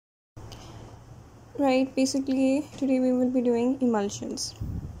Right, basically today we will be doing emulsions.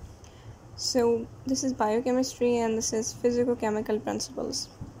 So this is biochemistry and this is physicochemical principles.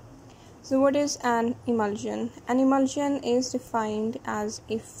 So what is an emulsion? An emulsion is defined as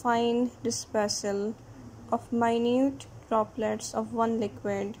a fine dispersal of minute droplets of one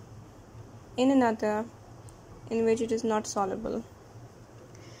liquid in another in which it is not soluble.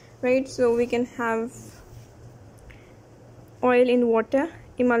 Right, so we can have oil in water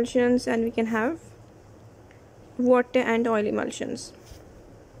emulsions and we can have water and oil emulsions.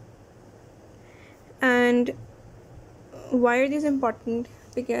 And why are these important?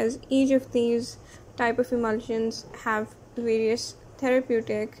 Because each of these type of emulsions have various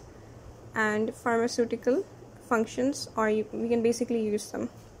therapeutic and pharmaceutical functions, or we can basically use them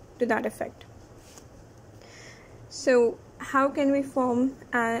to that effect. So how can we form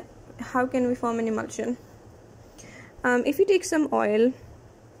an emulsion? If we take some oil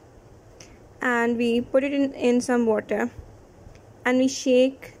and we put it in some water and we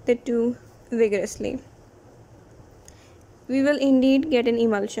shake the two vigorously, we will indeed get an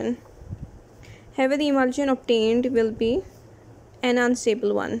emulsion. However, the emulsion obtained will be an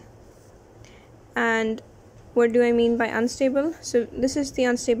unstable one. And what do I mean by unstable? So this is the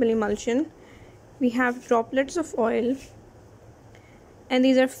unstable emulsion. We have droplets of oil and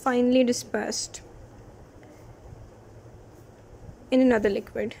these are finely dispersed in another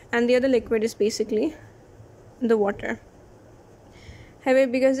liquid, and the other liquid is basically the water.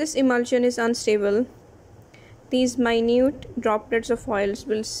 However, because this emulsion is unstable, these minute droplets of oils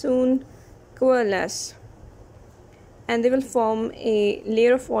will soon coalesce and they will form a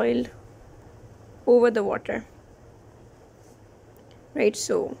layer of oil over the water. Right,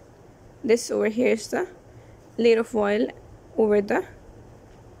 so this over here is the layer of oil over the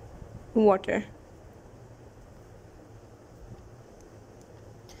water.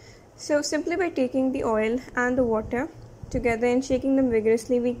 So simply by taking the oil and the water together and shaking them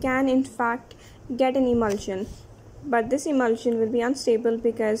vigorously, we can in fact get an emulsion. But this emulsion will be unstable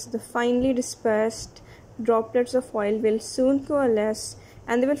because the finely dispersed droplets of oil will soon coalesce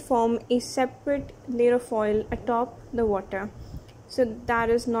and they will form a separate layer of oil atop the water. So that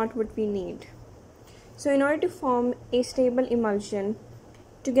is not what we need. So in order to form a stable emulsion,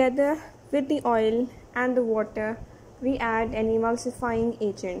 together with the oil and the water, we add an emulsifying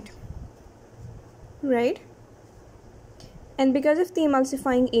agent. Right? And because of the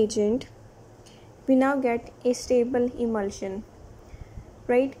emulsifying agent, we now get a stable emulsion.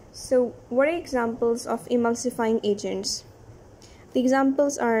 Right? So what are examples of emulsifying agents? The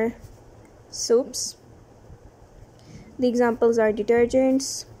examples are soaps, the examples are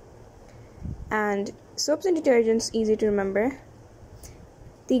detergents, and soaps and detergents easy to remember.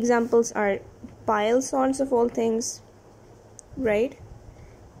 The examples are bile salts of all things, right?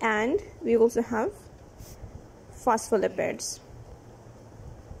 And we also have phospholipids.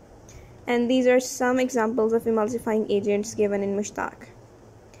 And these are some examples of emulsifying agents given in Mushtaq.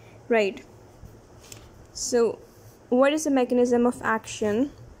 Right. So what is the mechanism of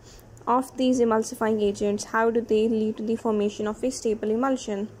action of these emulsifying agents? How do they lead to the formation of a stable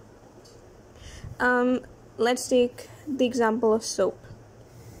emulsion? Let's take the example of soap.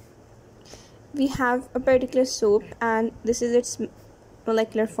 We have a particular soap and this is its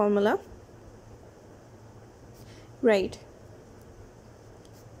molecular formula. Right.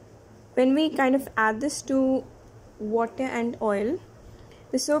 When we kind of add this to water and oil,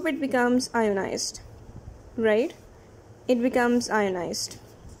 the soap, it becomes ionized. Right? It becomes ionized.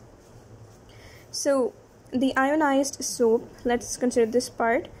 So the ionized soap, let's consider this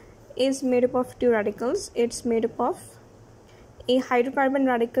part, is made up of two radicals. It's made up of a hydrocarbon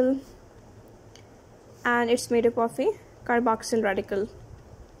radical and it's made up of a carboxyl radical.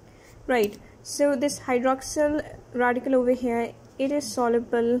 Right. So this hydroxyl radical over here, it is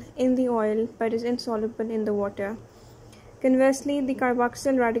soluble in the oil but is insoluble in the water. Conversely, the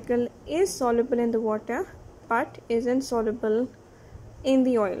carboxyl radical is soluble in the water but is insoluble in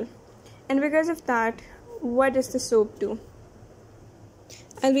the oil. And because of that, what does the soap do?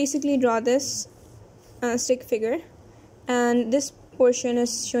 I'll basically draw this stick figure, and this portion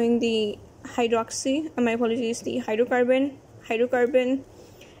is showing the the hydrocarbon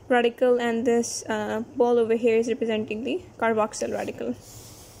radical, and this ball over here is representing the carboxyl radical.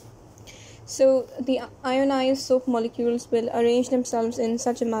 So the ionized soap molecules will arrange themselves in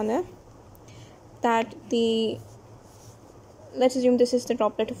such a manner that let's assume this is the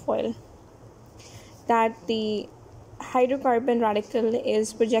droplet of oil, that the hydrocarbon radical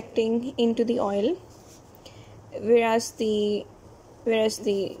is projecting into the oil, whereas the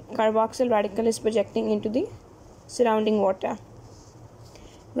carboxyl radical is projecting into the surrounding water.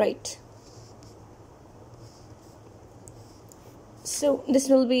 Right. So this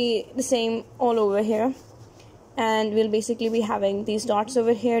will be the same all over here, and we'll basically be having these dots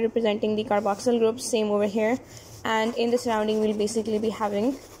over here representing the carboxyl groups, same over here, and in the surrounding we'll basically be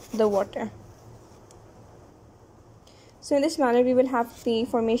having the water. So in this manner we will have the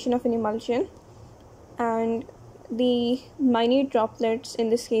formation of an emulsion, and the minute droplets in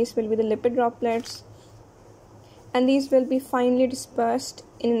this case will be the lipid droplets, and these will be finely dispersed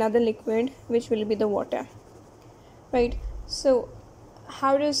in another liquid which will be the water, right? So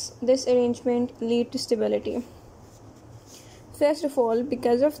how does this arrangement lead to stability? First of all,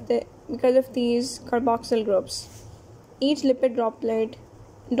 because of these carboxyl groups, each lipid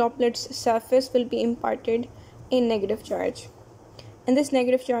droplet's surface will be imparted a negative charge, and this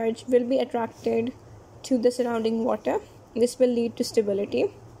negative charge will be attracted to the surrounding water. This will lead to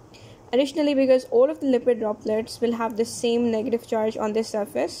stability. Additionally, because all of the lipid droplets will have the same negative charge on their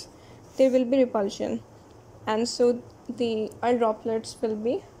surface, there will be repulsion, and so the oil droplets will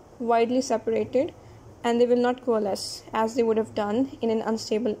be widely separated and they will not coalesce as they would have done in an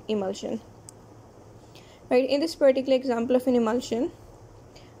unstable emulsion. Right, in this particular example of an emulsion,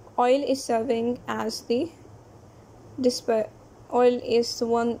 oil is serving as the oil is the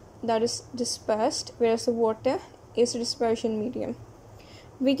one that is dispersed, whereas the water is the dispersion medium.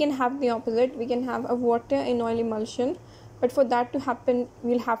 We can have the opposite. We can have a water in oil emulsion, but for that to happen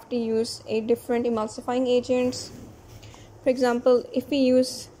we'll have to use a different emulsifying agents. For example, if we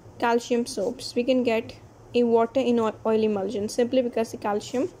use calcium soaps, we can get a water in oil emulsion simply because the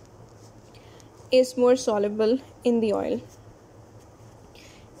calcium is more soluble in the oil.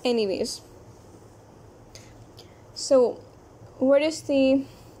 Anyways, so what is the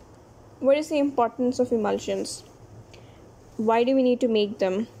importance of emulsions? Why do we need to make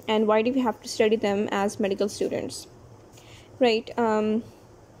them, and why do we have to study them as medical students? Right.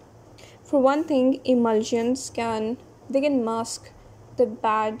 For one thing, emulsions can mask the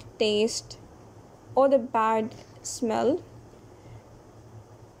bad taste or the bad smell,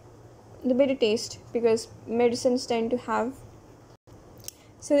 the bitter taste, because medicines tend to have,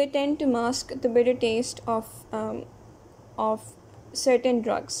 so they tend to mask the bitter taste of certain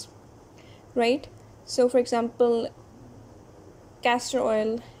drugs, right? So for example, castor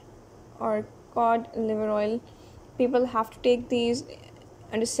oil or cod liver oil, people have to take these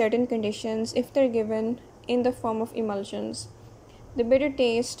under certain conditions. If they're given in the form of emulsions, the bitter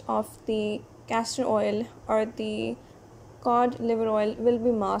taste of the castor oil or the cod liver oil will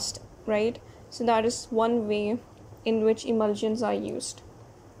be masked, right? So that is one way in which emulsions are used.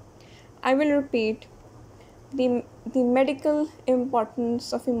 I will repeat, the medical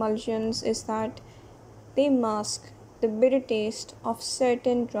importance of emulsions is that they mask the bitter taste of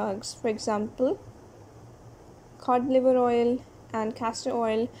certain drugs. For example, cod liver oil and castor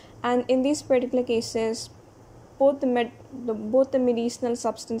oil, and in these particular cases both the medicinal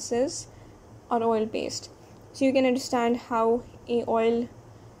substances are oil based. So you can understand how a oil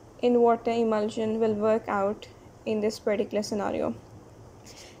in water emulsion will work out in this particular scenario.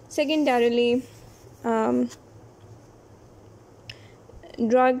 Secondarily,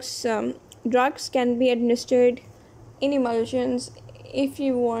 drugs can be administered in emulsions if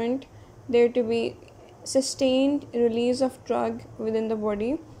you want there to be sustained release of drug within the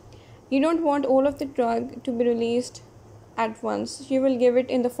body. You don't want all of the drug to be released at once. You will give it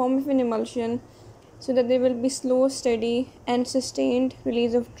in the form of an emulsion so that there will be slow, steady and sustained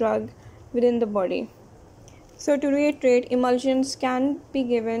release of drug within the body. So to reiterate, emulsions can be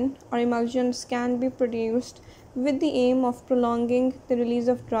given or emulsions can be produced with the aim of prolonging the release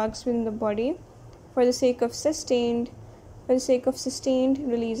of drugs within the body for the sake of sustained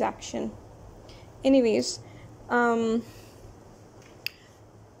release action. Anyways,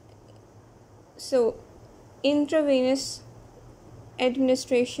 so intravenous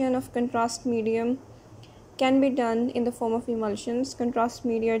administration of contrast medium can be done in the form of emulsions. Contrast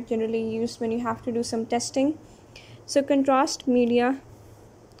media are generally used when you have to do some testing. So contrast media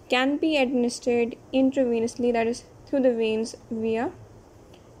can be administered intravenously, that is through the veins via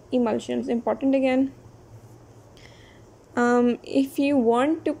emulsions. Important again. If you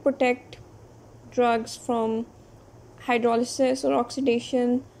want to protect drugs from hydrolysis or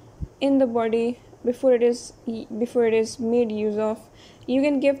oxidation in the body before it is made use of, you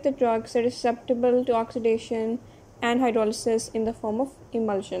can give the drugs that are susceptible to oxidation and hydrolysis in the form of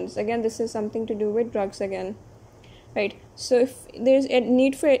emulsions. Again, this is something to do with drugs again, right? So if there's a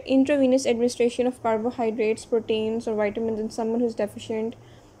need for intravenous administration of carbohydrates, proteins or vitamins in someone who's deficient,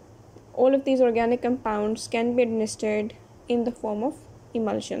 all of these organic compounds can be administered in the form of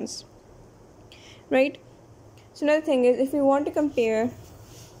emulsions, right? So another thing is, if we want to compare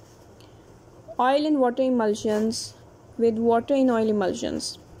oil and water emulsions with water in oil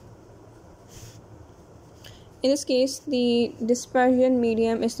emulsions. In this case, the dispersion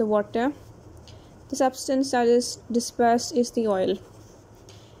medium is the water. The substance that is dispersed is the oil.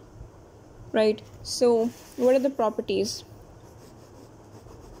 Right, so what are the properties?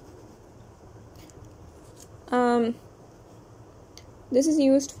 This is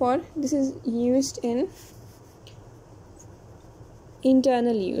used in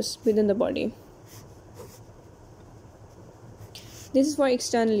internal use within the body. This is for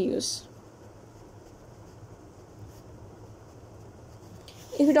external use.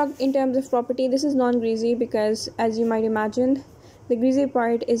 If we talk in terms of property, this is non-greasy because, as you might imagine, the greasy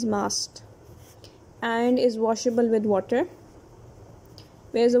part is masked and is washable with water,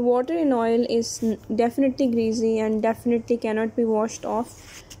 whereas the water in oil is definitely greasy and definitely cannot be washed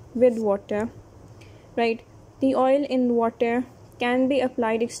off with water. Right, the oil in water can be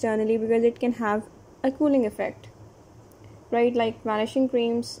applied externally because it can have a cooling effect, right, like vanishing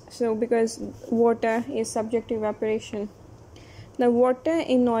creams. So because water is subject to evaporation, the water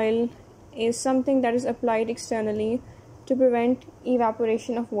in oil is something that is applied externally to prevent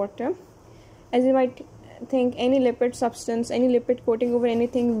evaporation of water. As you might think, any lipid substance, any lipid coating over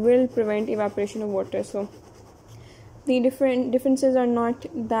anything will prevent evaporation of water. So the differences are not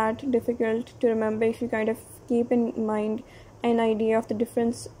that difficult to remember if you kind of keep in mind an idea of the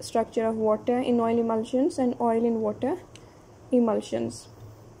different structure of water in oil emulsions and oil in water emulsions.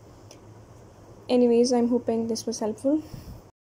 Anyways, I'm hoping this was helpful.